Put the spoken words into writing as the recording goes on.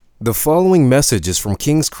The following message is from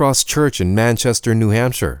King's Cross Church in Manchester, New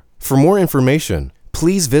Hampshire. For more information,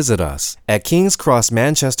 please visit us at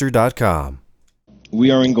kingscrossmanchester.com.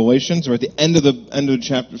 We are in Galatians. We're at the end of the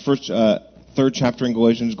chapter, third chapter in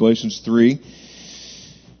Galatians, Galatians 3.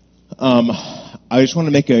 I just want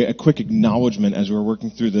to make a quick acknowledgement as we're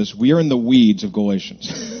working through this. We are in the weeds of Galatians.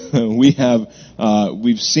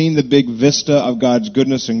 We've seen the big vista of God's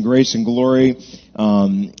goodness and grace and glory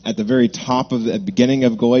at the very top of the beginning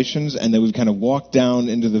of Galatians, and then we've kind of walked down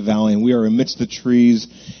into the valley, and we are amidst the trees,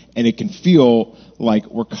 and it can feel like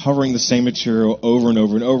we're covering the same material over and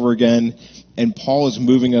over and over again, and Paul is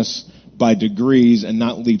moving us by degrees and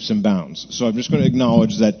not leaps and bounds. So I'm just going to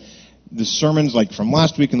acknowledge that the sermons like from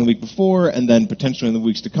last week and the week before, and then potentially in the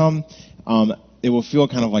weeks to come, it will feel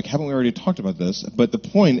kind of like, haven't we already talked about this? But the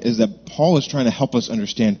point is that Paul is trying to help us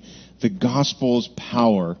understand the gospel's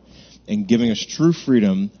power in giving us true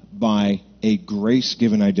freedom by a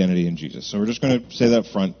grace-given identity in Jesus. So we're just going to say that up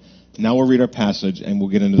front. Now we'll read our passage, and we'll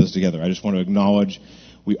get into this together. I just want to acknowledge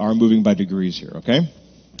we are moving by degrees here, okay?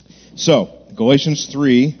 So, Galatians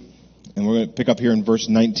 3, and we're going to pick up here in verse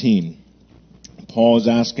 19. Paul is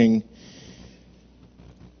asking,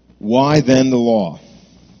 why then the law?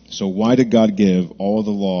 So why did God give all of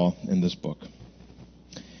the law in this book?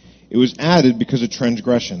 It was added because of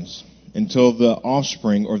transgressions, until the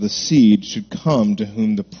offspring or the seed should come to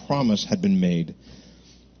whom the promise had been made.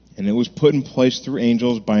 And it was put in place through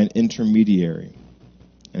angels by an intermediary.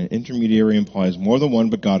 And an intermediary implies more than one,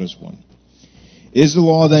 but God is one. Is the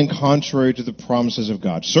law then contrary to the promises of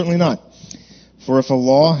God? Certainly not. For if a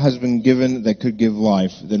law has been given that could give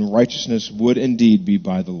life, then righteousness would indeed be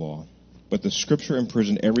by the law. But the Scripture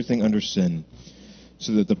imprisoned everything under sin,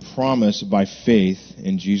 so that the promise by faith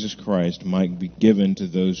in Jesus Christ might be given to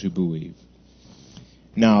those who believe.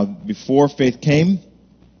 Now, before faith came,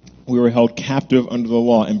 we were held captive under the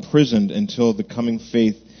law, imprisoned until the coming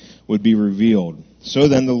faith would be revealed. So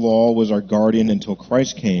then the law was our guardian until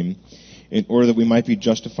Christ came, in order that we might be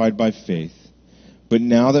justified by faith. But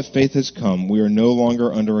now that faith has come, we are no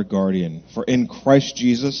longer under a guardian. For in Christ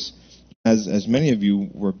Jesus, as many of you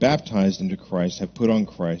were baptized into Christ, have put on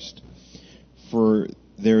Christ. For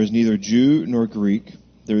there is neither Jew nor Greek,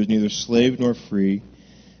 there is neither slave nor free,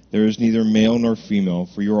 there is neither male nor female,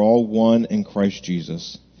 for you are all one in Christ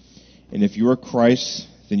Jesus. And if you are Christ,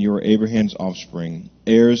 then you are Abraham's offspring,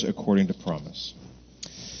 heirs according to promise.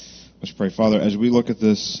 Let's pray. Father, as we look at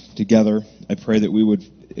this together, I pray that we would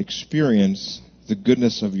experience the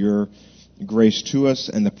goodness of your grace to us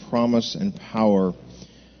and the promise and power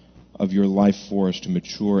of your life for us to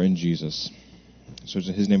mature in Jesus. So it's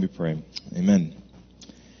in his name we pray. Amen.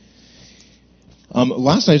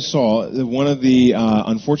 Last I saw, one of the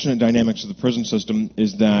unfortunate dynamics of the prison system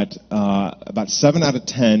is that about 7 out of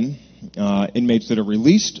 10 inmates that are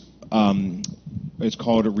released, it's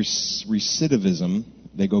called a recidivism.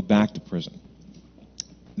 They go back to prison.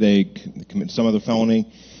 They commit some other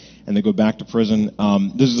felony, and they go back to prison.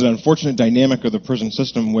 This is an unfortunate dynamic of the prison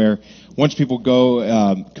system where once people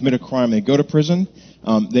go commit a crime, they go to prison,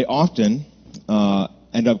 they often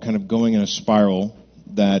end up kind of going in a spiral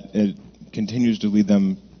that it continues to lead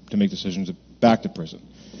them to make decisions back to prison.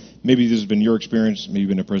 Maybe this has been your experience, maybe you've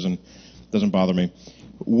been to prison, doesn't bother me.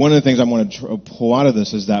 One of the things I want to pull out of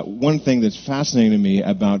this is that one thing that's fascinating to me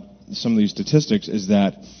about some of these statistics is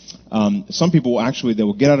that some people they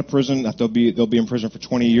will get out of prison, they'll be in prison for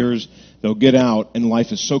 20 years, they'll get out, and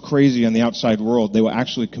life is so crazy in the outside world, they will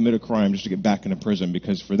actually commit a crime just to get back into prison,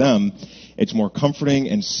 because for them, it's more comforting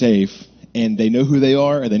and safe, and they know who they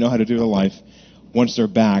are, and they know how to do their life once they're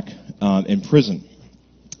back in prison.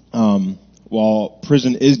 While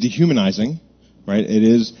prison is dehumanizing, right, it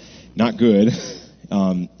is not good,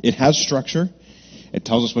 it has structure, it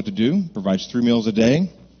tells us what to do, provides 3 meals a day.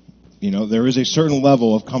 You know, there is a certain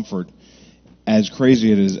level of comfort, as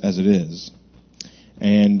crazy as it is.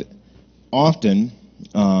 And often,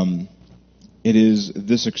 it is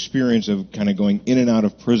this experience of kind of going in and out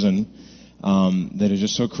of prison that is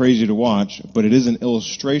just so crazy to watch, but it is an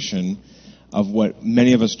illustration of what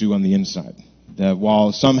many of us do on the inside. That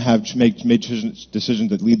while some have made decisions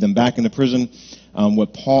that lead them back into prison,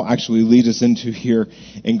 what Paul actually leads us into here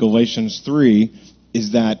in Galatians 3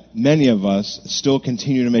 is that many of us still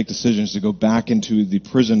continue to make decisions to go back into the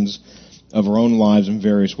prisons of our own lives in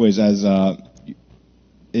various ways. As it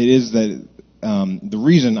is that the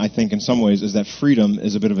reason, I think, in some ways, is that freedom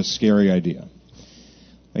is a bit of a scary idea.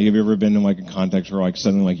 Like, have you ever been in like a context where like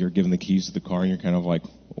suddenly like you're given the keys to the car and you're kind of like,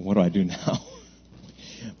 well, what do I do now?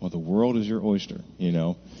 Well, the world is your oyster, you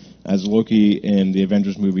know. As Loki in the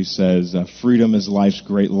Avengers movie says, freedom is life's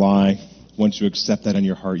great lie. Once you accept that in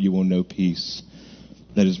your heart, you will know peace.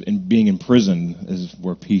 that is in being imprisoned is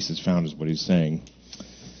where peace is found, is what he's saying.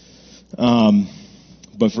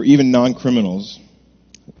 But for even non-criminals,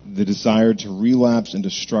 the desire to relapse into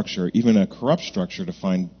structure, even a corrupt structure, to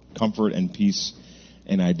find comfort and peace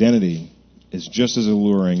and identity is just as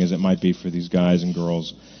alluring as it might be for these guys and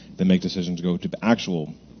girls that make decisions to go to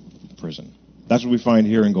actual prison. That's what we find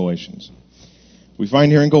here in Galatians. We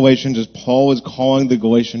find here in Galatians, as Paul is calling the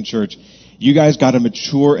Galatian church, you guys got to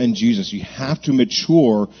mature in Jesus. You have to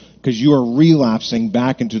mature because you are relapsing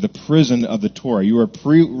back into the prison of the Torah. You are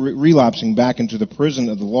relapsing back into the prison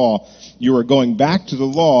of the law. You are going back to the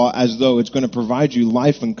law as though it's going to provide you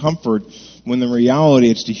life and comfort, when in reality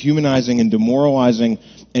it's dehumanizing and demoralizing,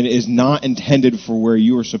 and it is not intended for where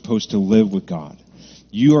you are supposed to live with God.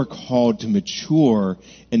 You are called to mature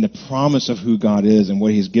in the promise of who God is and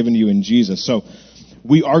what He's given you in Jesus. So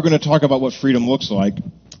we are going to talk about what freedom looks like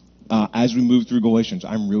as we move through Galatians.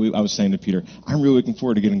 I was saying to Peter, I'm really looking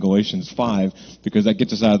forward to getting Galatians 5, because that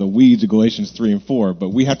gets us out of the weeds of Galatians 3 and 4. But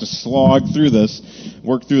we have to slog through this,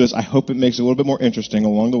 work through this. I hope it makes it a little bit more interesting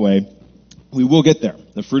along the way. We will get there,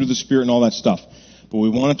 the fruit of the Spirit and all that stuff. But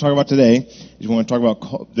what we want to talk about today is we want to talk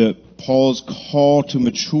about Paul's call to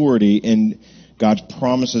maturity in God's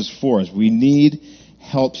promises for us. We need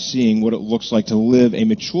help seeing what it looks like to live a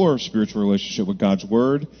mature spiritual relationship with God's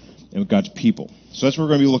Word and with God's people. So that's what we're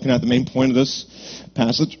going to be looking at. The main point of this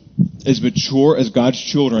passage is mature as God's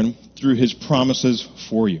children through His promises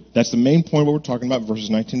for you. That's the main point of what we're talking about, verses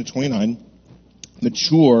 19 to 29.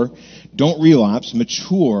 Mature, don't relapse,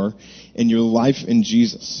 mature in your life in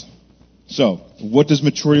Jesus. So, what does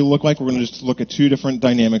maturity look like? We're going to just look at two different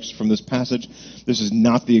dynamics from this passage. This is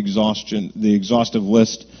not the exhaustive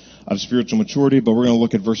list of spiritual maturity, but we're going to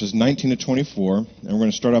look at verses 19 to 24, and we're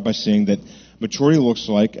going to start out by seeing that maturity looks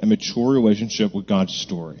like a mature relationship with God's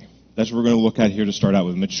story. That's what we're going to look at here to start out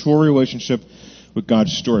with. Mature relationship with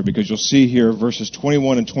God's story, because you'll see here, verses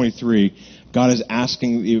 21 and 23, Paul is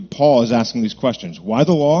asking these questions. Why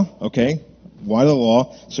the law? Okay, why the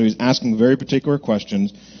law? So he's asking very particular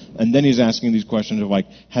questions. And then he's asking these questions of like,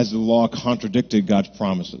 has the law contradicted God's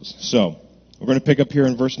promises? So, we're going to pick up here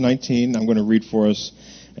in verse 19. I'm going to read for us,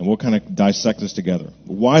 and we'll kind of dissect this together.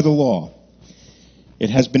 Why the law? It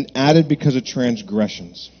has been added because of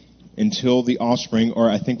transgressions, until the offspring, or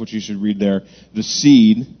I think what you should read there, the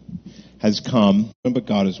seed has come, but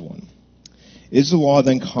God is one. Is the law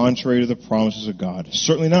then contrary to the promises of God?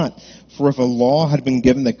 Certainly not. For if a law had been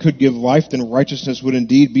given that could give life, then righteousness would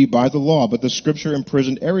indeed be by the law. But the Scripture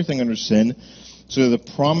imprisoned everything under sin, so that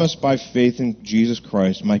the promise by faith in Jesus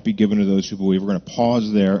Christ might be given to those who believe. We're going to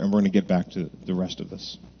pause there, and we're going to get back to the rest of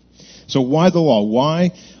this. So why the law?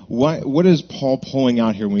 Why? What is Paul pulling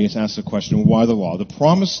out here when he asks the question, why the law? The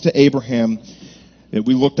promise to Abraham that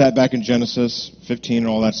we looked at back in Genesis 15 and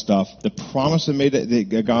all that stuff, the promise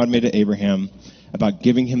that God made to Abraham about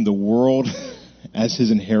giving him the world as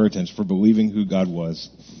his inheritance for believing who God was,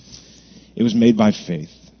 it was made by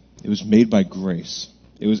faith. It was made by grace.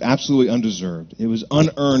 It was absolutely undeserved. It was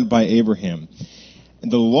unearned by Abraham.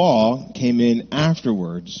 And the law came in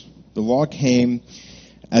afterwards. The law came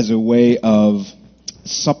as a way of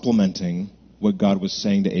supplementing what God was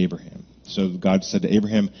saying to Abraham. So God said to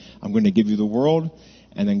Abraham, I'm going to give you the world.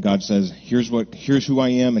 And then God says, here's who I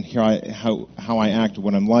am, and how I act,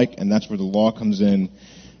 what I'm like. And that's where the law comes in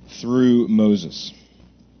through Moses.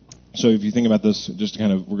 So if you think about this,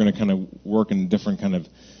 we're going to kind of work in different kind of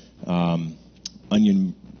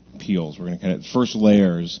onion peels. We're going to kind of, first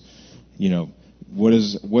layers, what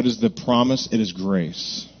is the promise? It is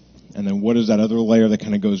grace. And then what is that other layer that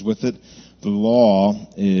kind of goes with it? The law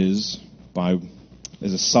is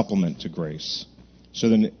a supplement to grace. So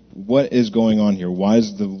then what is going on here? Why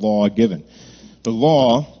is the law given? The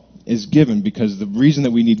law is given because the reason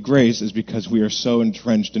that we need grace is because we are so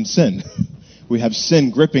entrenched in sin. We have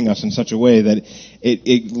sin gripping us in such a way that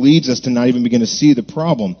it leads us to not even begin to see the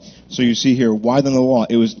problem. So you see here, why then the law?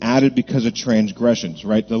 It was added because of transgressions,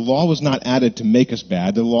 right? The law was not added to make us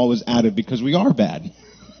bad. The law was added because we are bad.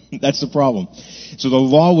 That's the problem. So the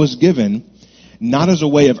law was given not as a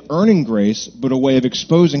way of earning grace, but a way of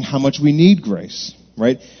exposing how much we need grace,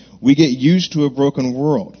 right? We get used to a broken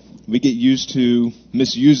world. We get used to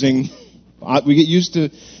misusing objects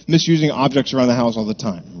around the house all the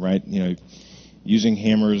time, right? Using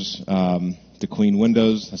hammers to clean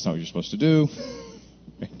windows. That's not what you're supposed to do.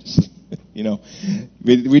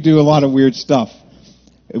 We do a lot of weird stuff.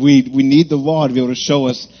 We need the law to be able to show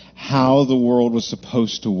us how the world was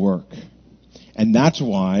supposed to work. And that's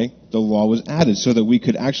why the law was added, so that we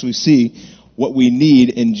could actually see what we need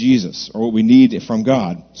in Jesus, or what we need from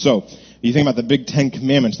God. So, you think about the big 10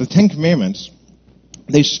 Commandments. The 10 Commandments,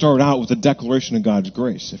 they start out with a declaration of God's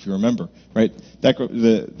grace, if you remember, right?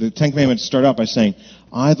 The Ten Commandments start out by saying,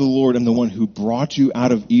 I, the Lord, am the one who brought you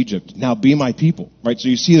out of Egypt. Now be my people, right? So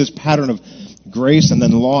you see this pattern of grace and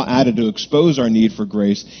then law added to expose our need for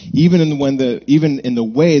grace, even in the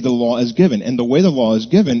way the law is given. And the way the law is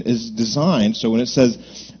given is designed, so when it says,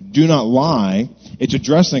 do not lie, it's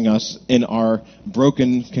addressing us in our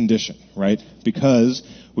broken condition, right? Because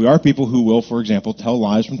we are people who will, for example, tell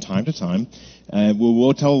lies from time to time. We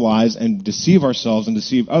will tell lies and deceive ourselves and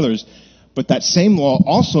deceive others. But that same law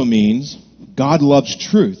also means God loves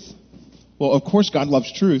truth. Well, of course God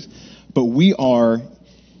loves truth, but we are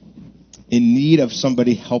in need of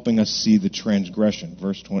somebody helping us see the transgression.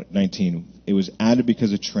 Verse 19, it was added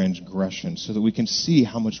because of transgression, so that we can see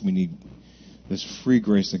how much we need this free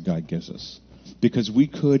grace that God gives us. Because we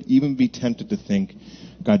could even be tempted to think,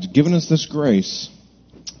 God's given us this grace,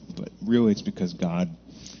 but really it's because God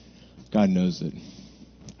knows that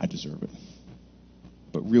I deserve it.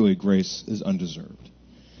 But really, grace is undeserved.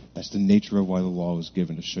 That's the nature of why the law was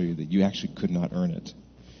given, to show you that you actually could not earn it.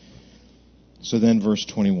 So then, verse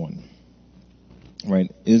 21,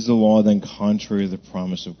 right? Is the law then contrary to the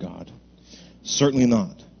promise of God? Certainly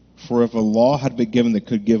not. For if a law had been given that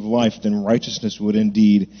could give life, then righteousness would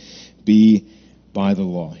indeed be by the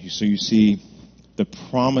law. So you see, the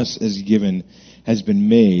promise is given, has been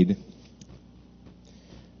made.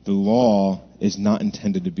 The law is not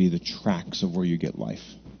intended to be the tracks of where you get life.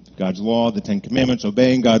 God's law, the Ten Commandments,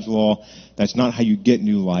 obeying God's law, that's not how you get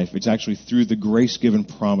new life. It's actually through the grace-given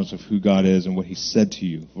promise of who God is and what He said to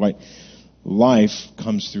you. Right? Life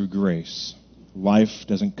comes through grace. Life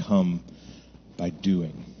doesn't come by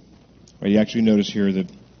doing. Right? You actually notice here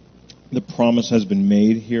that the promise has been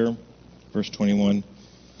made here. Verse 21.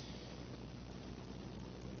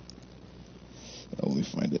 Let me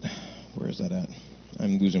find it. Where is that at?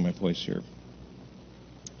 I'm losing my place here.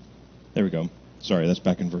 There we go. Sorry, that's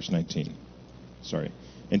back in verse 19. Sorry.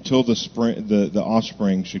 Until the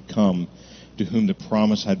offspring should come to whom the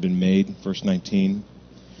promise had been made, verse 19.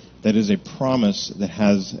 That is a promise that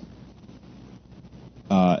has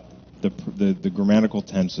the grammatical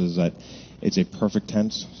tense is that it's a perfect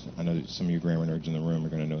tense. I know that some of you grammar nerds in the room are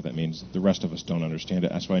going to know what that means. The rest of us don't understand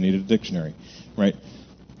it. That's why I needed a dictionary, right?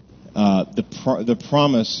 The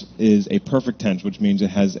promise is a perfect tense, which means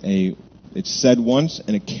it's said once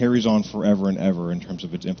and it carries on forever and ever in terms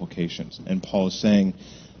of its implications. And Paul is saying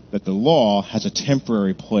that the law has a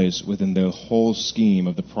temporary place within the whole scheme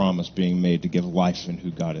of the promise being made to give life in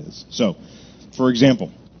who God is. So, for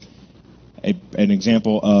example, an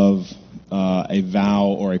example of a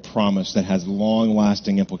vow or a promise that has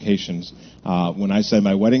long-lasting implications. When I said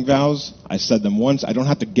my wedding vows, I said them once. I don't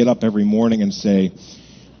have to get up every morning and say,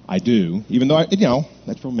 I do, even though,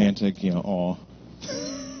 that's romantic, aw.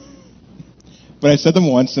 But I said them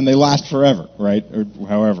once, and they last forever, right? Or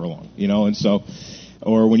however long, and so,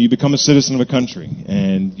 or when you become a citizen of a country,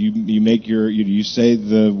 and you make you say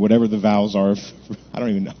whatever the vows are, I don't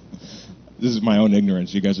even know. This is my own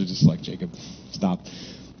ignorance. You guys are just like, Jacob, stop.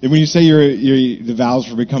 And when you say the vows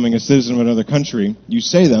for becoming a citizen of another country, you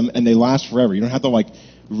say them, and they last forever. You don't have to,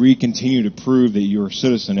 continue to prove that you're a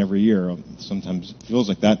citizen every year. Sometimes it feels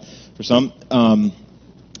like that for some.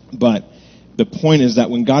 But the point is that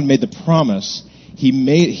when God made the promise,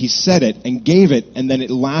 He said it and gave it, and then it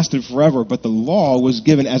lasted forever. But the law was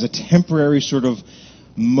given as a temporary sort of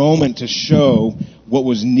moment to show what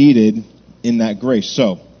was needed in that grace.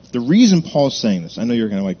 So, the reason Paul's saying this, I know you're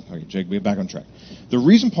going to okay, Jake, we're back on track. The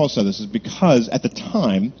reason Paul said this is because at the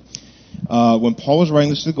time, when Paul was writing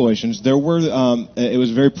this to the Galatians, it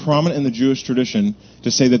was very prominent in the Jewish tradition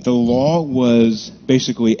to say that the law was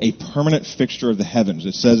basically a permanent fixture of the heavens.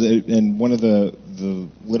 It says in one of the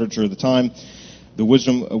literature of the time, the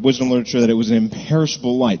wisdom literature, that it was an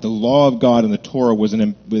imperishable light. The law of God and the Torah was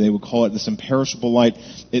they would call it this imperishable light.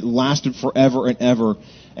 It lasted forever and ever.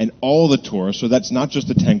 And all the Torah, so that's not just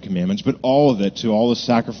the Ten Commandments, but all of it, to all the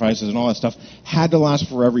sacrifices and all that stuff, had to last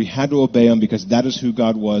forever. You had to obey them because that is who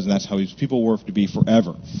God was, and that's how His people were to be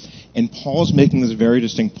forever. And Paul's making this very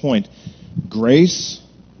distinct point. Grace,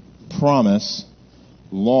 promise,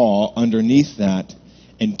 law underneath that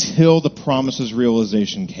until the promise's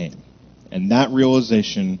realization came. And that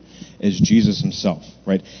realization is Jesus Himself,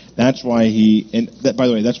 right? That's why by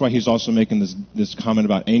the way, that's why He's also making this comment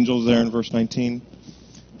about angels there in verse 19.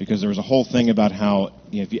 Because there was a whole thing about how,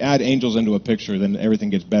 if you add angels into a picture, then everything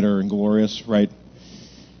gets better and glorious, right?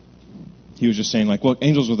 He was just saying,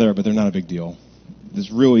 angels were there, but they're not a big deal. This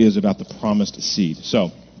really is about the promised seed. So,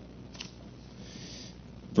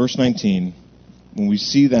 verse 19, when we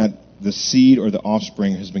see that the seed or the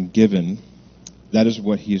offspring has been given, that is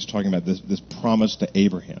what he is talking about, this promise to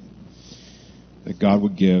Abraham, that God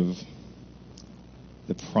would give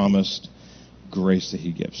the promised grace that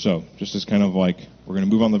he gives. So, just as kind of like, we're going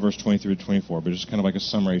to move on to verse 23 to 24, but just kind of like a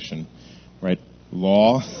summation, right?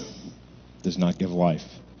 Law does not give life.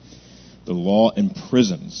 The law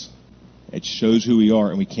imprisons. It shows who we are,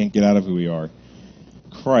 and we can't get out of who we are.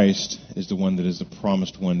 Christ is the one that is the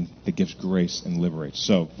promised one that gives grace and liberates.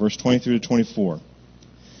 So, verse 23 to 24.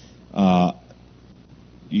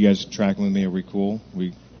 You guys tracking with me? Are we cool? All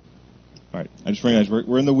right. I just realized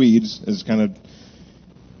we're in the weeds. It's kind of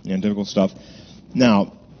difficult stuff.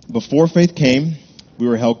 Now, before faith came, we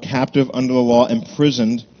were held captive under the law,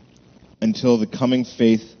 imprisoned until the coming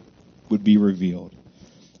faith would be revealed.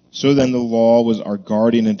 So then the law was our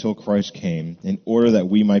guardian until Christ came, in order that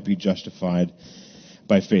we might be justified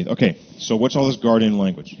by faith. Okay, so what's all this guardian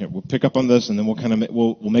language? Here, we'll pick up on this, and then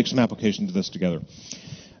we'll make some application to this together.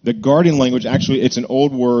 The guardian language, actually, it's an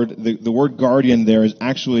old word. The word guardian there is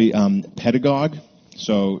actually pedagogue.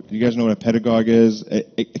 So, you guys know what a pedagogue is?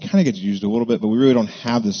 It kind of gets used a little bit, but we really don't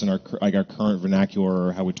have this in our current vernacular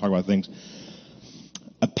or how we talk about things.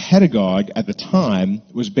 A pedagogue at the time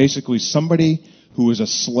was basically somebody who was a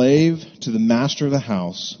slave to the master of the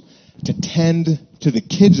house to tend to the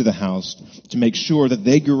kids of the house to make sure that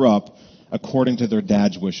they grew up according to their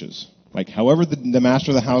dad's wishes. Like, however the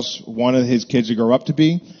master of the house wanted his kids to grow up to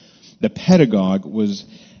be, the pedagogue was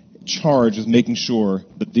charged with making sure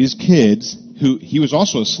that these kids, who he was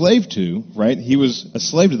also a slave to, right? He was a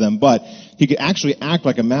slave to them, but he could actually act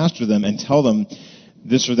like a master to them and tell them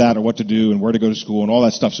this or that or what to do and where to go to school and all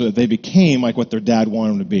that stuff so that they became like what their dad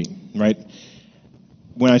wanted them to be, right?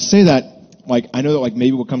 When I say that, like, I know that, like,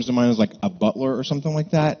 maybe what comes to mind is, like, a butler or something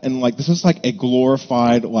like that. And, like, this is, like, a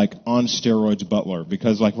glorified, like, on steroids butler.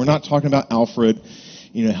 Because, like, we're not talking about Alfred,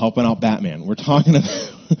 helping out Batman. We're talking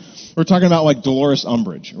about, like, Dolores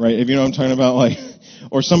Umbridge, right? If you know what I'm talking about, like,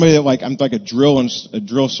 or somebody that, like, I'm like a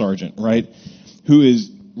drill sergeant, right? Who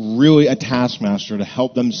is really a taskmaster to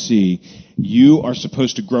help them see you are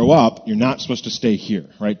supposed to grow up. You're not supposed to stay here,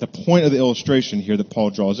 right? The point of the illustration here that Paul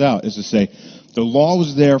draws out is to say, the law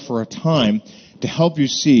was there for a time to help you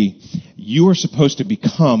see you are supposed to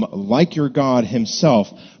become like your God himself,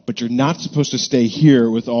 but you're not supposed to stay here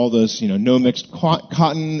with all this, no mixed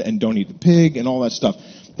cotton and don't eat the pig and all that stuff.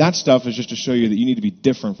 That stuff is just to show you that you need to be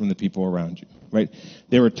different from the people around you, right?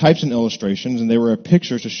 They were types and illustrations, and they were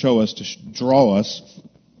pictures to show us, to draw us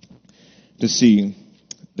to see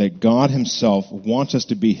that God himself wants us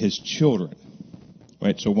to be his children,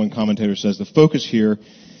 right? So one commentator says the focus here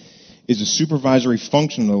is the supervisory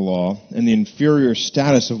function of the law and the inferior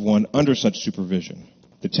status of one under such supervision,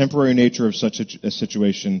 the temporary nature of such a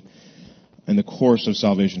situation, and the course of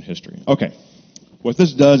salvation history. Okay, what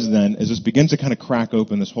this does then is this begins to kind of crack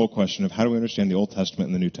open this whole question of how do we understand the Old Testament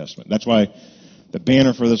and the New Testament. That's why the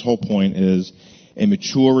banner for this whole point is a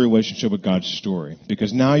mature relationship with God's story,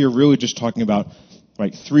 because now you're really just talking about,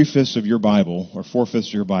 right, 3/5 of your Bible, or 4/5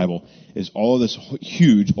 of your Bible, is all of this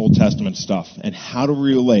huge Old Testament stuff, and how to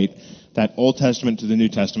relate that Old Testament to the New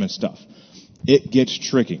Testament stuff. It gets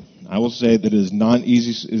tricky. I will say that it is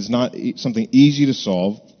not something easy to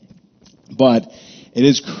solve, but it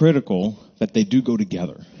is critical that they do go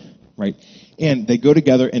together, right? And they go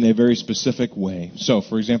together in a very specific way. So,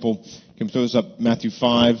 for example, can we throw this up? Matthew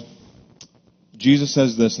 5. Jesus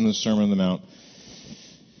says this in the Sermon on the Mount.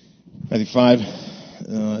 Matthew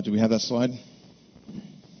 5. Do we have that slide?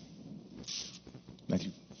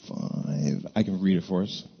 Matthew 5. I can read it for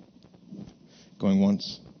us. Going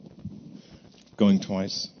once. Going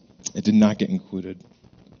twice. It did not get included.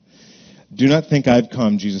 Do not think I've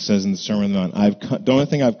come, Jesus says in the Sermon on the Mount, don't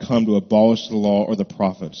think I've come to abolish the law or the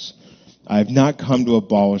prophets. I have not come to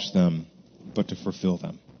abolish them, but to fulfill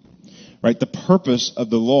them. Right? The purpose of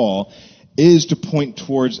the law is to point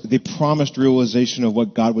towards the promised realization of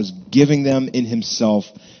what God was giving them in himself,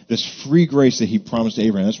 this free grace that he promised to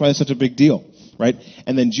Abraham. That's why it's such a big deal, right?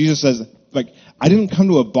 And then Jesus says, like, I didn't come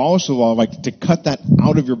to abolish the law, like to cut that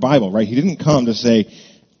out of your Bible, right? He didn't come to say,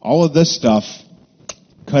 all of this stuff,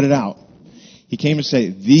 cut it out. He came to say,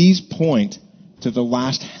 these point to the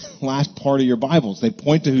last part of your Bibles. They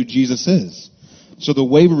point to who Jesus is. So the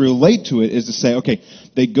way we relate to it is to say, okay,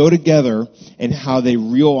 they go together in how they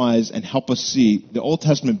realize and help us see. The Old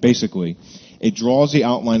Testament, basically, it draws the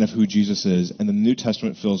outline of who Jesus is, and the New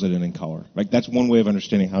Testament fills it in color. Like, that's one way of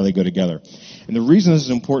understanding how they go together. And the reason this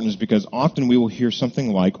is important is because often we will hear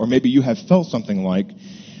something like, or maybe you have felt something like,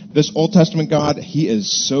 this Old Testament God, he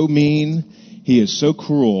is so mean, he is so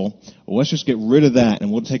cruel. Well, let's just get rid of that,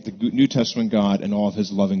 and we'll take the New Testament God and all of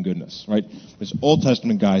his loving goodness, right? This Old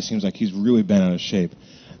Testament guy seems like he's really bent out of shape.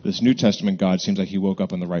 this New Testament God seems like he woke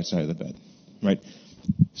up on the right side of the bed, right?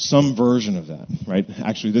 Some version of that, right?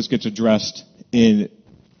 Actually, this gets addressed in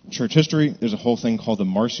church history. There's a whole thing called the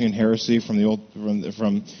Marcion heresy from the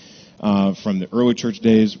early church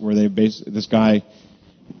days, where this guy,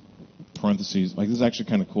 parentheses, like, this is actually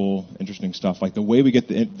kind of cool, interesting stuff. Like, the way we get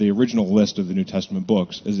the original list of the New Testament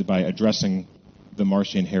books is by addressing the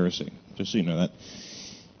Marcion heresy. Just so you know that.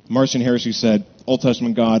 Marcion heresy said, Old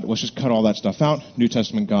Testament God, let's just cut all that stuff out. New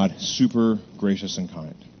Testament God, super gracious and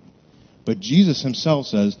kind. But Jesus himself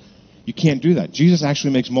says, you can't do that. Jesus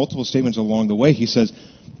actually makes multiple statements along the way. He says,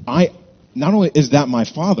 not only is that my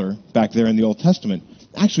Father back there in the Old Testament,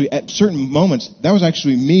 actually at certain moments, that was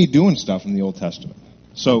actually me doing stuff in the Old Testament.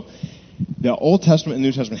 So the Old Testament and the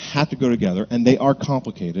New Testament have to go together, and they are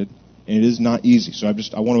complicated, and it is not easy. So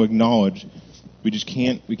I want to acknowledge we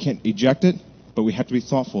can't eject it, but we have to be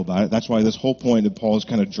thoughtful about it. That's why this whole point that Paul is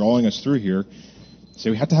kind of drawing us through here,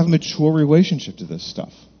 we have to have a mature relationship to this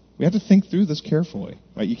stuff. We have to think through this carefully,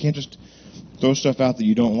 right? You can't just throw stuff out that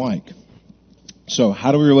you don't like. So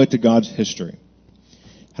how do we relate to God's history?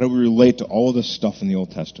 How do we relate to all of this stuff in the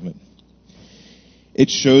Old Testament? It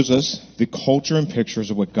shows us the culture and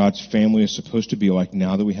pictures of what God's family is supposed to be like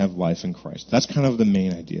now that we have life in Christ. That's kind of the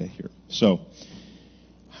main idea here. So,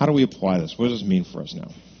 how do we apply this? What does this mean for us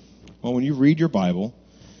now? Well, when you read your Bible,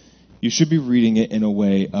 you should be reading it in a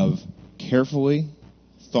way of carefully,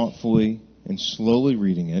 thoughtfully, and slowly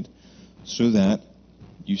reading it so that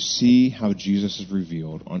you see how Jesus is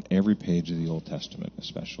revealed on every page of the Old Testament,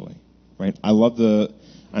 especially. Right?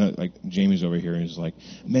 I know, like, Jamie's over here, and he's like,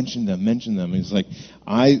 mention them. He's like,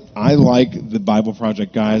 I like the Bible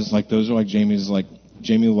Project guys. Like, those are like Jamie's, like,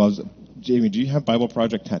 Jamie, do you have Bible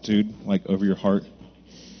Project tattooed, like, over your heart?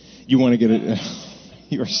 You want to get it?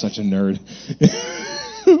 You are such a nerd.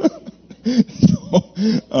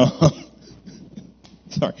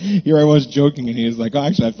 Sorry. Here I was joking, and he was like, oh,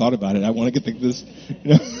 actually, I've thought about it. I want to get this.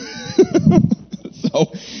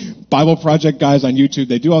 So, Bible Project guys on YouTube,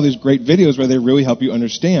 they do all these great videos where they really help you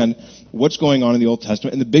understand what's going on in the Old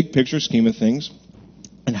Testament in the big picture scheme of things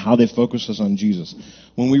and how they focus us on Jesus.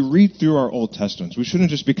 When we read through our Old Testaments, we shouldn't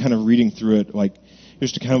just be kind of reading through it like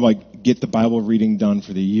just to kind of like get the Bible reading done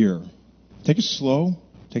for the year. Take it slow,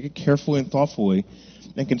 take it carefully and thoughtfully,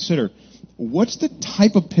 and consider, what's the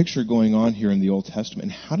type of picture going on here in the Old Testament?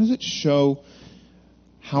 And how does it show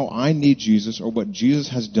how I need Jesus or what Jesus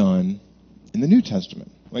has done in the New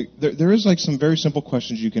Testament? Like, there is like some very simple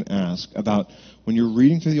questions you can ask about when you're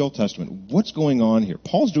reading through the Old Testament. What's going on here?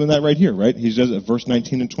 Paul's doing that right here, right? He does it at verse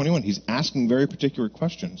 19 and 21. He's asking very particular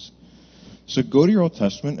questions. So go to your Old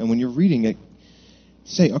Testament, and when you're reading it,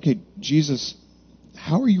 say, okay, Jesus,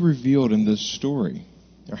 how are you revealed in this story?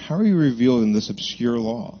 Or how are you revealed in this obscure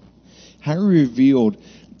law? How are you revealed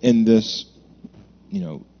in this,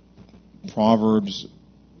 Proverbs,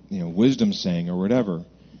 wisdom saying or whatever?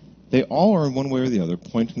 They all are in one way or the other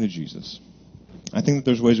pointing to Jesus. I think that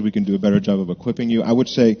there's ways that we can do a better job of equipping you. I would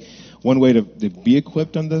say one way to be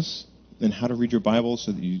equipped on this and how to read your Bible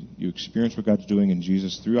so that you experience what God's doing in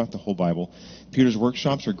Jesus throughout the whole Bible. Peter's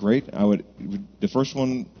workshops are great. The first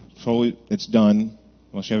one, totally, it's done,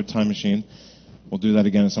 unless you have a time machine. We'll do that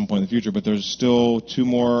again at some point in the future. But there's still 2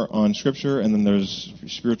 more on Scripture, and then there's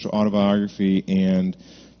spiritual autobiography and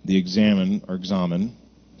the examen.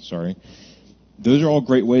 Those are all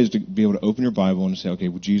great ways to be able to open your Bible and say, okay,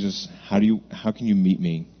 well, Jesus, how can you meet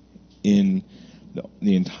me in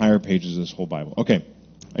the entire pages of this whole Bible? Okay,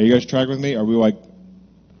 are you guys tracking with me? We're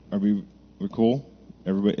cool?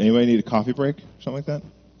 Anybody need a coffee break? Something like that?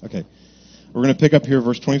 Okay. We're going to pick up here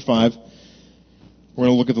verse 25. We're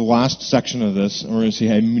going to look at the last section of this, and we're going to see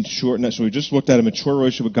how mature. So we just looked at a mature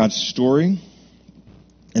relationship with God's story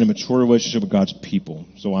and a mature relationship with God's people.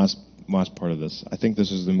 So last part of this. I think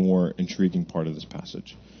this is the more intriguing part of this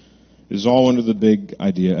passage. It is all under the big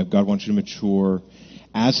idea of God wants you to mature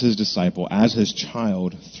as His disciple, as His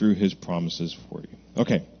child, through His promises for you.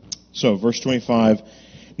 Okay, so verse 25.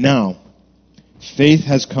 Now, faith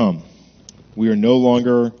has come. We are no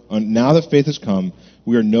longer, now that faith has come,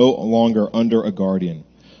 we are no longer under a guardian.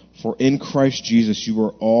 For in Christ Jesus you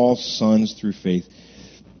are all sons through faith.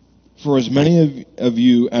 For as many of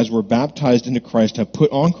you as were baptized into Christ have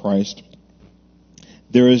put on Christ.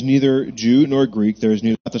 There is neither Jew nor Greek. There is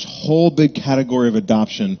neither this whole big category of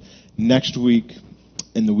adoption next week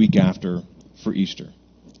and the week after for Easter.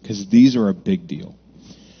 Because these are a big deal.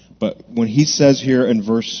 But when he says here in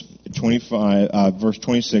verse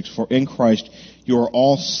 26, for in Christ you are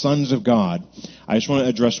all sons of God, I just want to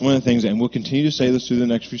address one of the things, and we'll continue to say this through the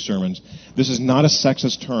next few sermons. This is not a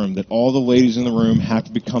sexist term that all the ladies in the room have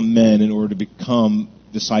to become men in order to become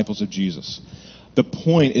disciples of Jesus. the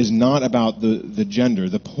point is not about the gender.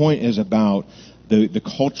 The point is about the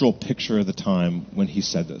cultural picture of the time when he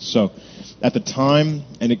said this. So at the time,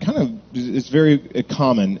 and it's very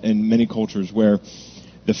common in many cultures where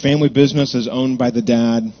the family business is owned by the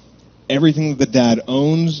dad. Everything that the dad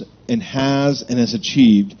owns and has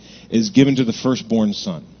achieved is given to the firstborn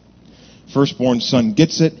son. Firstborn son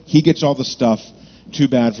gets it. He gets all the stuff. Too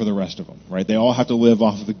bad for the rest of them, right? They all have to live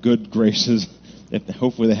off of the good graces.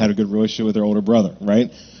 Hopefully they had a good relationship with their older brother,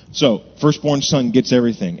 right? So, firstborn son gets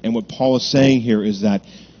everything. And what Paul is saying here is that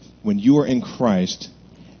when you are in Christ,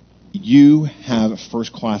 you have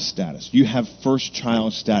first-class status. You have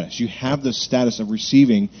first-child status. You have the status of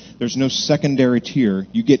receiving. There's no secondary tier.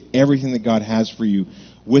 You get everything that God has for you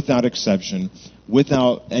without exception,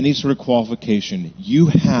 without any sort of qualification. You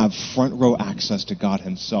have front-row access to God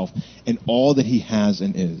himself and all that he has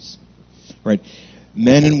and is, right?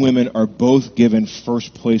 Men and women are both given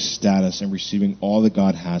first-place status and receiving all that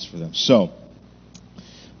God has for them. So,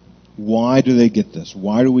 why do they get this?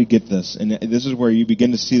 Why do we get this? And this is where you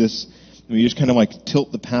begin to see this. When you just kind of like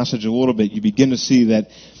tilt the passage a little bit, you begin to see that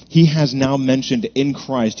he has now mentioned in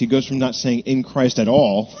Christ. He goes from not saying in Christ at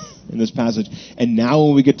all in this passage, and now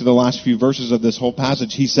when we get to the last few verses of this whole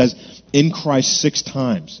passage, he says in Christ 6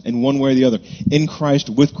 times, in one way or the other. In Christ,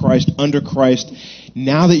 with Christ, under Christ.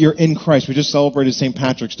 Now that you're in Christ, we just celebrated St.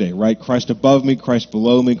 Patrick's Day, right? Christ above me, Christ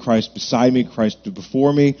below me, Christ beside me, Christ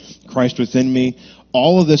before me, Christ within me.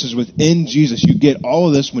 All of this is within Jesus. You get all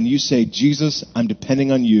of this when you say, Jesus, I'm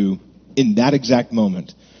depending on you in that exact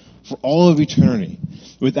moment. For all of eternity,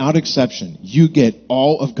 without exception, you get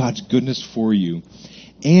all of God's goodness for you,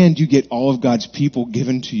 and you get all of God's people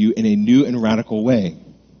given to you in a new and radical way.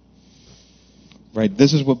 Right?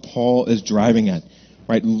 This is what Paul is driving at.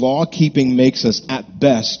 Right? Law-keeping makes us at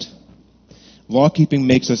best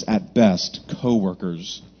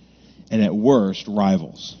co-workers, and at worst,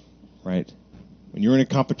 rivals. Right? When you're in a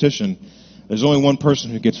competition, there's only one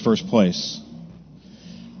person who gets first place.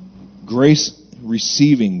 Grace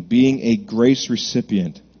receiving, being a grace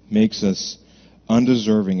recipient, makes us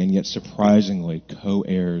undeserving and yet surprisingly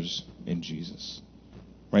co-heirs in Jesus.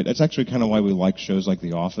 Right? That's actually kind of why we like shows like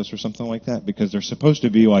The Office or something like that, because they're supposed to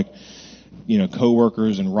be like,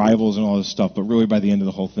 co-workers and rivals and all this stuff, but really by the end of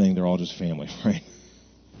the whole thing, they're all just family, right?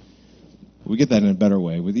 We get that in a better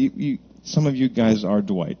way. With some of you guys are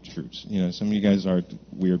Dwight Schrutes. Some of you guys are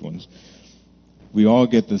weird ones. We all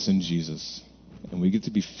get this in Jesus, and we get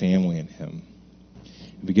to be family in him.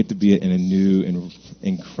 We get to be it in a new and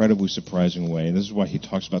incredibly surprising way. And this is why he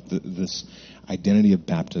talks about this identity of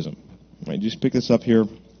baptism. Right? Just pick this up here.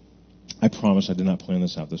 I promise I did not plan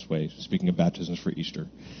this out this way. Speaking of baptisms for Easter.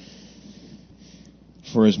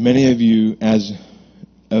 For as many of you as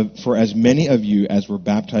were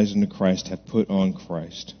baptized into Christ have put on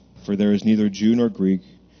Christ. For there is neither Jew nor Greek,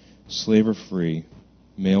 slave or free,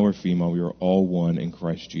 male or female. We are all one in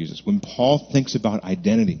Christ Jesus. When Paul thinks about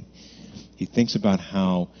identity, he thinks about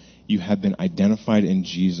how you have been identified in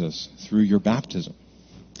Jesus through your baptism.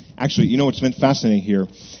 Actually, what's been fascinating here?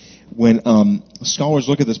 When scholars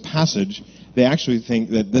look at this passage, they actually think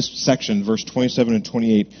that this section, verse 27 and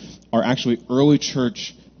 28, are actually early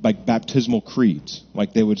church baptismal creeds.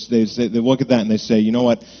 Like they look at that and they say, you know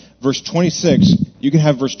what? Verse 26, you can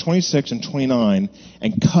have verse 26 and 29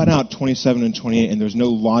 and cut out 27 and 28, and there's no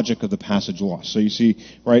logic of the passage lost. So you see,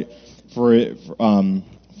 right? For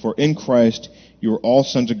in Christ you are all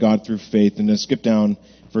sons of God through faith. And then skip down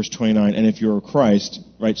verse 29. And if you're Christ,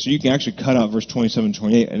 right? So you can actually cut out verse 27 and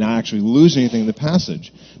 28 and not actually lose anything in the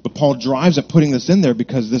passage. But Paul drives at putting this in there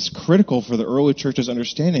because this is critical for the early church's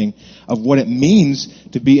understanding of what it means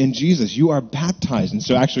to be in Jesus. You are baptized. And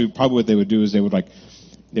so actually probably what they would do is they would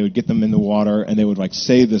get them in the water and they would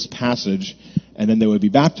say this passage and then they would be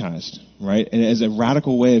baptized, right? And as a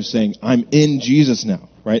radical way of saying, I'm in Jesus now,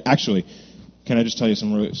 right? Actually, can I just tell you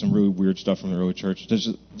some really weird stuff from the early church?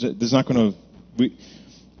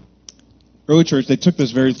 Early church, they took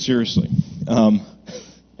this very seriously.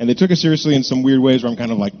 And they took it seriously in some weird ways where I'm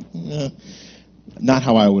kind of like, not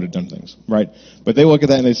how I would have done things, right? But they look at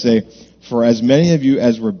that and they say, for as many of you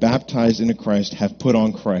as were baptized into Christ have put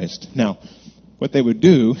on Christ. Now, what they would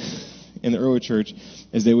do in the early church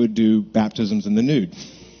is they would do baptisms in the nude.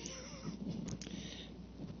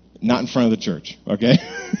 Not in front of the church, okay?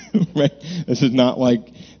 Right? This is not like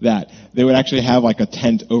that. They would actually have a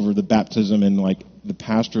tent over the baptism, and the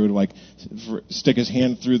pastor would stick his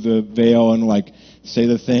hand through the veil and say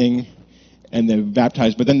the thing, and they would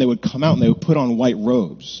baptize. But then they would come out and they would put on white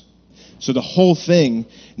robes. So the whole thing,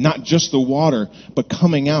 not just the water, but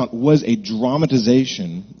coming out, was a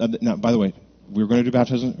dramatization. Now, by the way, we're going to do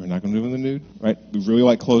baptism. We're not going to do it in the nude, right? We really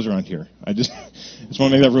like clothes around here. I just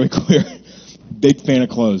want to make that really clear. Big fan of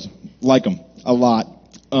clothes. Like them a lot.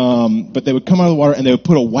 But they would come out of the water and they would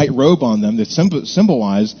put a white robe on them that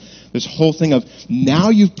symbolize this whole thing of now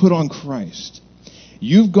you've put on Christ.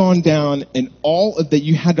 You've gone down and all that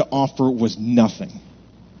you had to offer was nothing.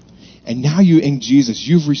 And now you, in Jesus,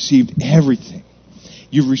 you've received everything.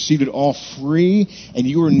 You've received it all free, and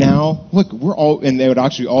you are now, look, we're all, and they would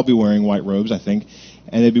actually all be wearing white robes, I think,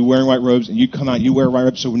 and they'd be wearing white robes, and you'd come out and you wear white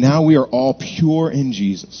robes, so now we are all pure in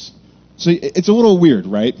Jesus. So it's a little weird,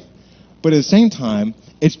 right? But at the same time,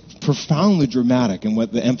 it's profoundly dramatic in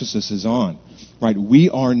what the emphasis is on, right? We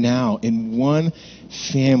are now in one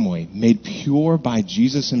family, made pure by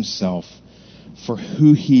Jesus himself for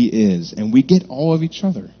who he is, and we get all of each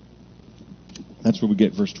other. That's where we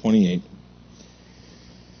get verse 28.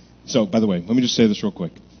 So, by the way, let me just say this real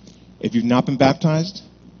quick. If you've not been baptized,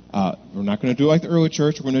 we're not going to do it like the early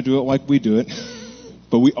church. We're going to do it like we do it.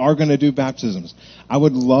 But we are going to do baptisms. I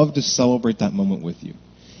would love to celebrate that moment with you.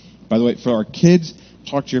 By the way, for our kids,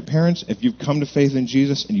 talk to your parents. If you've come to faith in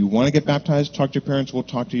Jesus and you want to get baptized, talk to your parents. We'll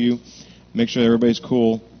talk to you. Make sure everybody's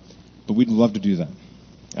cool. But we'd love to do that.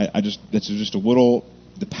 That's just a little,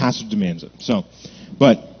 the passage demands it. So,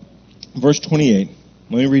 but, verse 28.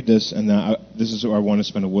 Let me read this, and this is where I want to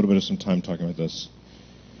spend a little bit of some time talking about this.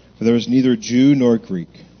 For there is neither Jew nor Greek.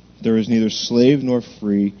 There is neither slave nor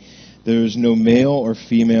free. There is no male or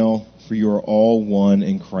female, for you are all one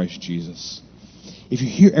in Christ Jesus. If you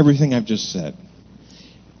hear everything I've just said,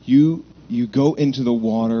 you go into the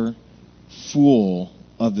water full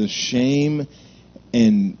of the shame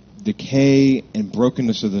and decay and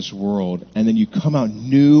brokenness of this world, and then you come out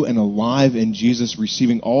new and alive in Jesus,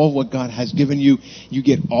 receiving all of what God has given you. You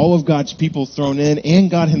get all of God's people thrown in,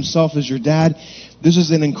 and God himself as your dad. This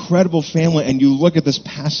is an incredible family, and you look at this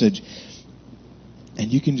passage,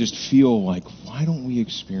 and you can just feel like, why don't we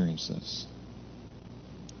experience this?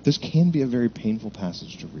 This can be a very painful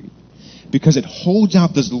passage to read, because it holds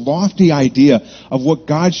out this lofty idea of what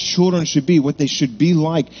God's children should be, what they should be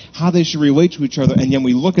like, how they should relate to each other. And then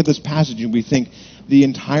we look at this passage and we think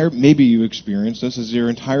maybe you experience this as your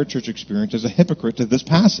entire church experience as a hypocrite to this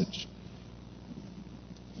passage.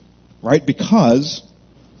 Right? Because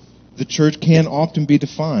the church can often be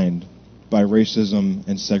defined by racism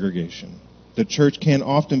and segregation. The church can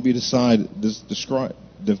often be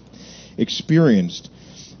experienced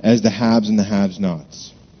as the haves and the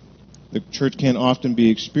have-nots. The church can often be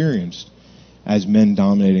experienced as men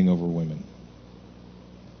dominating over women.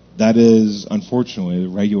 That is, unfortunately, the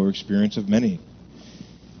regular experience of many.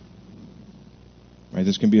 Right?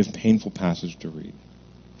 This can be a painful passage to read,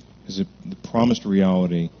 because the promised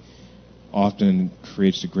reality often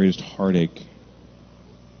creates the greatest heartache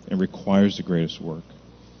and requires the greatest work.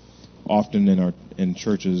 Often in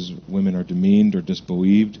churches, women are demeaned or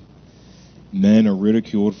disbelieved. Men are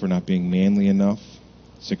ridiculed for not being manly enough.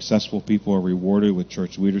 Successful people are rewarded with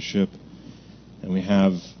church leadership. And we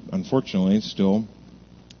have, unfortunately, still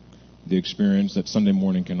the experience that Sunday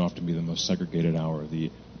morning can often be the most segregated hour of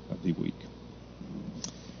the week.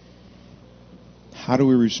 How do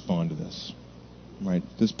we respond to this? Right?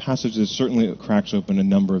 This passage certainly cracks open a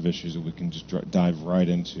number of issues that we can just dive right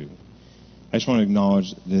into. I just want to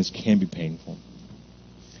acknowledge that this can be painful.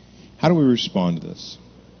 How do we respond to this?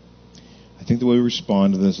 I think the way we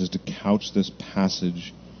respond to this is to couch this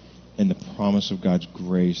passage in the promise of God's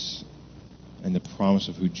grace and the promise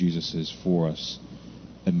of who Jesus is for us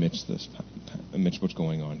amidst what's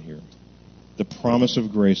going on here. The promise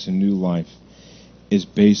of grace and new life is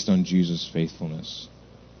based on Jesus' faithfulness.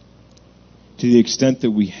 To the extent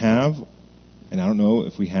that we have, and I don't know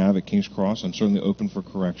if we have at King's Cross, I'm certainly open for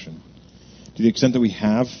correction. To the extent that we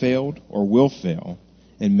have failed or will fail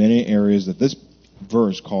in many areas that this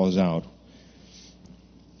verse calls out,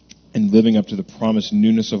 and living up to the promised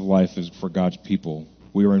newness of life is for God's people,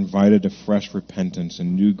 we are invited to fresh repentance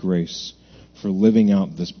and new grace for living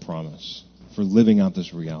out this promise, for living out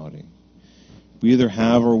this reality. We either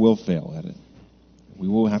have or will fail at it. We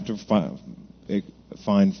will have to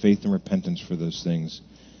find faith and repentance for those things.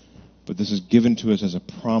 But this is given to us as a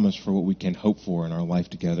promise for what we can hope for in our life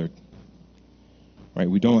together. Right?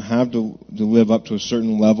 We don't have to live up to a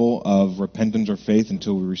certain level of repentance or faith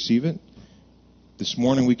until we receive it. This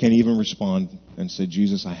morning we can even respond and say,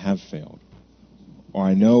 Jesus, I have failed. Or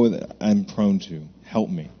I know that I'm prone to. Help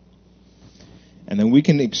me. And then we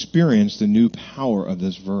can experience the new power of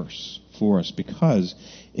this verse for us, because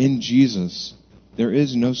in Jesus there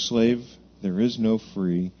is no slave, there is no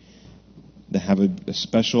free that have a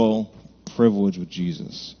special privilege with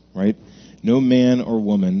Jesus. Right? No man or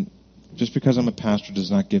woman Just because I'm a pastor does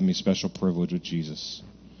not give me special privilege with Jesus.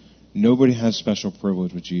 Nobody has special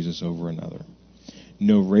privilege with Jesus over another.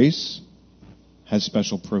 No race has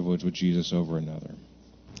special privilege with Jesus over another.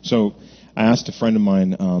 So I asked a friend of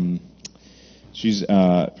mine, her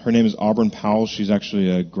name is Auburn Powell. She's actually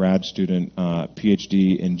a grad student,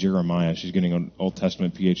 PhD in Jeremiah. She's getting an Old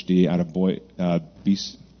Testament PhD out of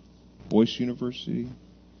Boyce University?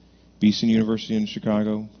 Beeson University in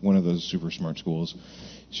Chicago, one of those super smart schools.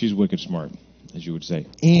 She's wicked smart, as you would say.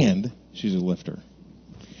 And she's a lifter.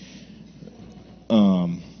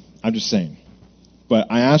 I'm just saying. But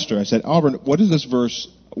I asked her, I said, Auburn, what does this verse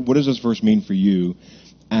mean for you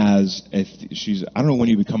as I don't know when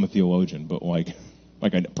you become a theologian, but like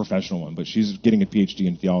a professional one, but she's getting a PhD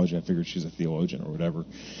in theology. I figured she's a theologian or whatever.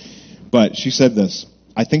 But she said this,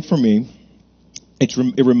 I think for me,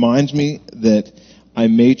 it reminds me that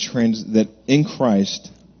that in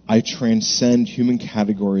Christ, I transcend human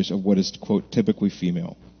categories of what is, quote, typically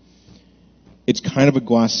female. It's kind of a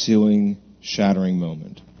glass ceiling shattering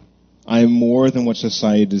moment. I am more than what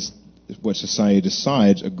society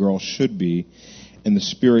decides a girl should be, and the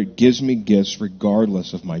Spirit gives me gifts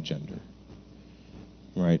regardless of my gender.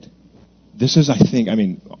 Right? This is,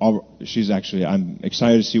 I'm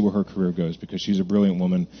excited to see where her career goes because she's a brilliant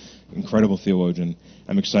woman, incredible theologian.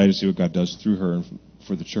 I'm excited to see what God does through her and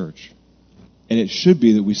for the church. And it should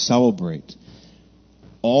be that we celebrate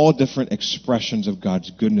all different expressions of God's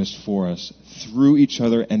goodness for us through each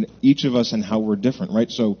other and each of us and how we're different, right?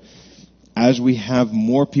 So as we have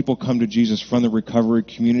more people come to Jesus from the recovery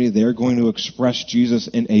community, they're going to express Jesus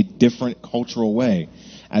in a different cultural way.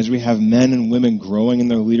 As we have men and women growing in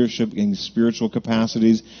their leadership and spiritual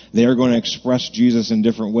capacities, they are going to express Jesus in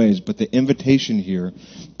different ways. But the invitation here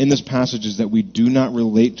in this passage is that we do not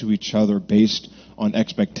relate to each other based on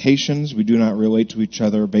expectations. We do not relate to each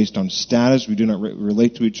other based on status. We do not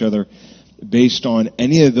relate to each other based on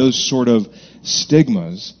any of those sort of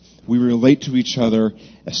stigmas. We relate to each other,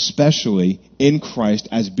 especially in Christ,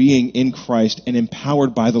 as being in Christ and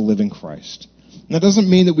empowered by the living Christ. And that doesn't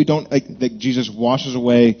mean that we don't, that Jesus washes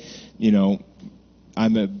away,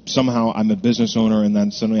 I'm a business owner and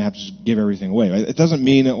then suddenly I have to just give everything away. Right? It doesn't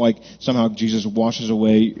mean that somehow Jesus washes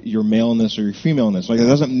away your maleness or your femaleness. It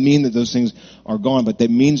doesn't mean that those things are gone, but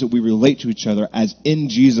that means that we relate to each other as in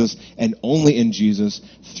Jesus and only in Jesus,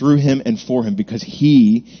 through Him and for Him, because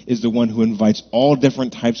He is the one who invites all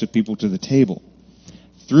different types of people to the table.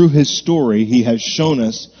 Through His story, He has shown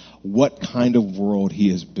us what kind of world He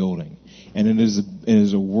is building. And it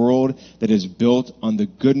is a world that is built on the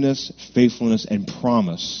goodness, faithfulness, and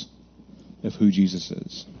promise of who Jesus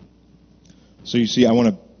is. So you see, I want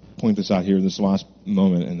to point this out here in this last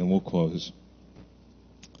moment, and then we'll close.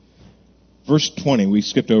 Verse 20, we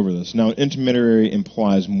skipped over this. Now, intermediary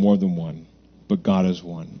implies more than one, but God is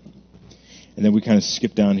one. And then we kind of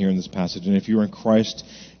skip down here in this passage. And if you are in Christ,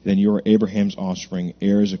 then you are Abraham's offspring,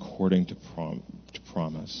 heirs according to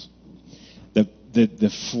promise. The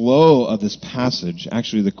flow of this passage,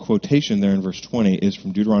 actually the quotation there in verse 20 is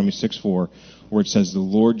from Deuteronomy 6:4, where it says, the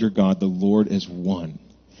Lord your God, the Lord is one.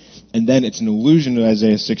 And then it's an allusion to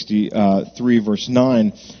Isaiah 63 verse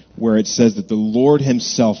 9, where it says that the Lord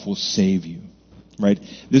Himself will save you. Right?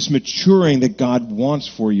 This maturing that God wants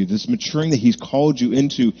for you, this maturing that He's called you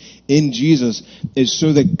into in Jesus, is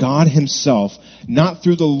so that God Himself, not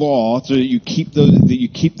through the law, so that you keep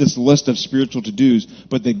this list of spiritual to-dos,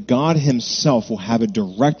 but that God Himself will have a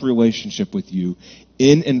direct relationship with you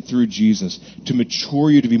in and through Jesus to mature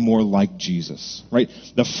you to be more like Jesus. Right?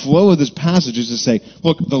 The flow of this passage is to say,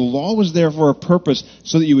 look, the law was there for a purpose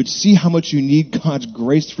so that you would see how much you need God's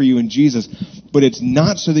grace for you in Jesus, but it's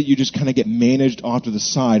not so that you just kind of get managed off to the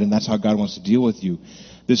side and that's how God wants to deal with you.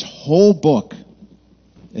 This whole book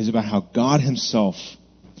is about how God Himself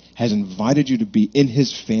has invited you to be in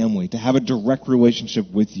His family, to have a direct relationship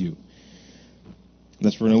with you.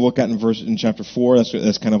 That's what we're going to look at in chapter 4.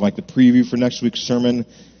 That's kind of like the preview for next week's sermon.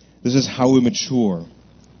 This is how we mature.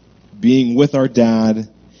 Being with our dad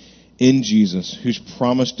in Jesus, who's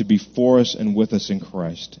promised to be for us and with us in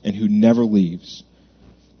Christ, and who never leaves.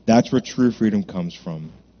 That's where true freedom comes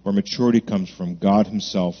from, where maturity comes from, God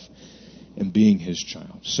Himself and being His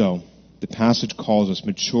child. So, the passage calls us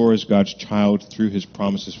mature as God's child through His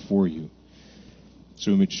promises for you.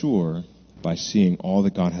 So we mature by seeing all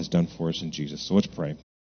that God has done for us in Jesus. So let's pray.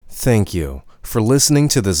 Thank you for listening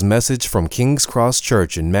to this message from King's Cross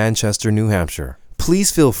Church in Manchester, New Hampshire. Please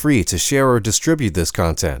feel free to share or distribute this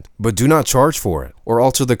content, but do not charge for it or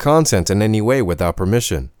alter the content in any way without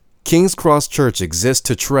permission. King's Cross Church exists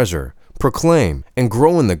to treasure, proclaim, and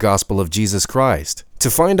grow in the gospel of Jesus Christ. To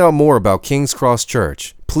find out more about King's Cross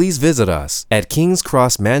Church, please visit us at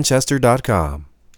kingscrossmanchester.com.